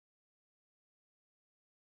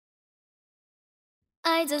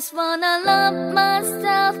I just wanna love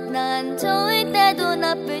myself. 난 좋을 때도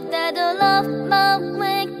나쁠 때도 love my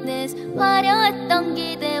weakness. 화려했던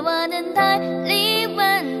기대와는 달리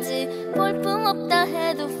왠지 볼품없다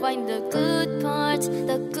해도 find the good parts,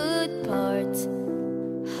 the good parts.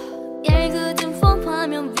 얄궂은 폰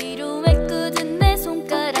화면 위로 애꿎은 내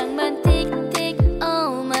손가락만 틱틱.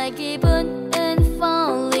 Oh my 기분은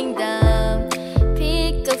falling down.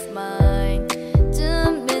 Pick of mine,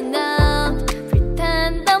 zoom in out,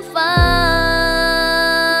 pretend I'm fine.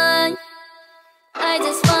 I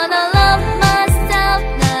just wanna love myself.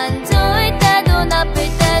 난 좋을 때도 나쁠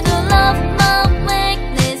때도 love my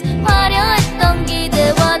weakness. 화려했던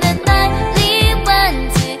기대와는 달리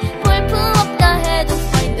왠지 볼품없다 해도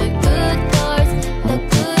find the good parts, the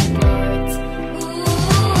good parts.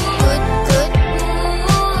 Good, good,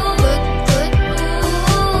 good,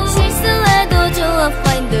 good. 실수해도 좋아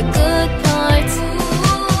find the good parts.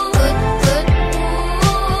 Good, good,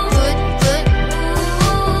 good, good.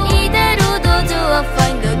 이대로도 좋아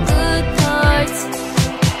find the good parts.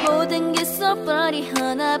 모든 게 so bloody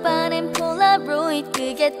하나반 and polaroid.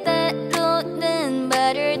 그게 때로는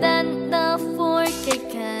better than the 4K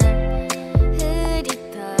cam.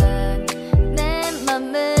 흐릿한 내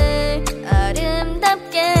맘을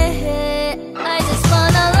아름답게 해. I just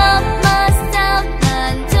wanna love myself.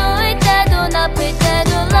 난 좋을 때도 나쁠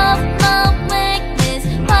때도 love my weakness.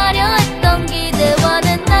 화려했던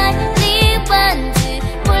기대와는 달리 왠지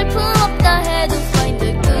볼품없다 해도 find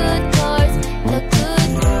the good parts, the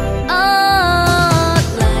good parts. Oh,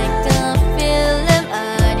 like a film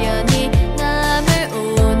아련히 남을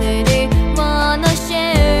오늘을 wanna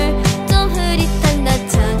share. 좀 흐릿한 나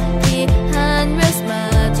창피한 reels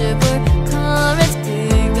마주볼 courage.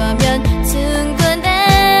 그거면 충분해.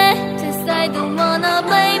 Cause I don't wanna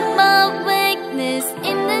blame my weakness.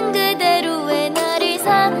 있는 그대로의 나를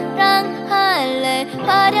사랑할래.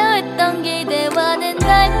 화려했던 기대와는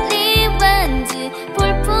달리 왠지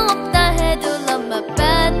볼품없다 해도 love my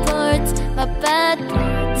bad parts, my bad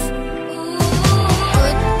parts.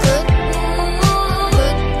 Good, good,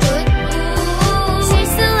 good, good.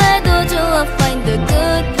 실수해도 좋아 find the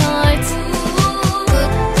good parts.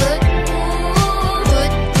 Good, good,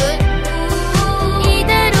 good, good.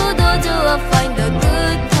 이대로도 좋아 find the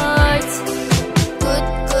good parts. Good,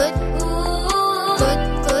 good, good,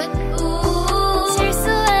 good.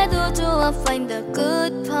 실수해도 좋아 find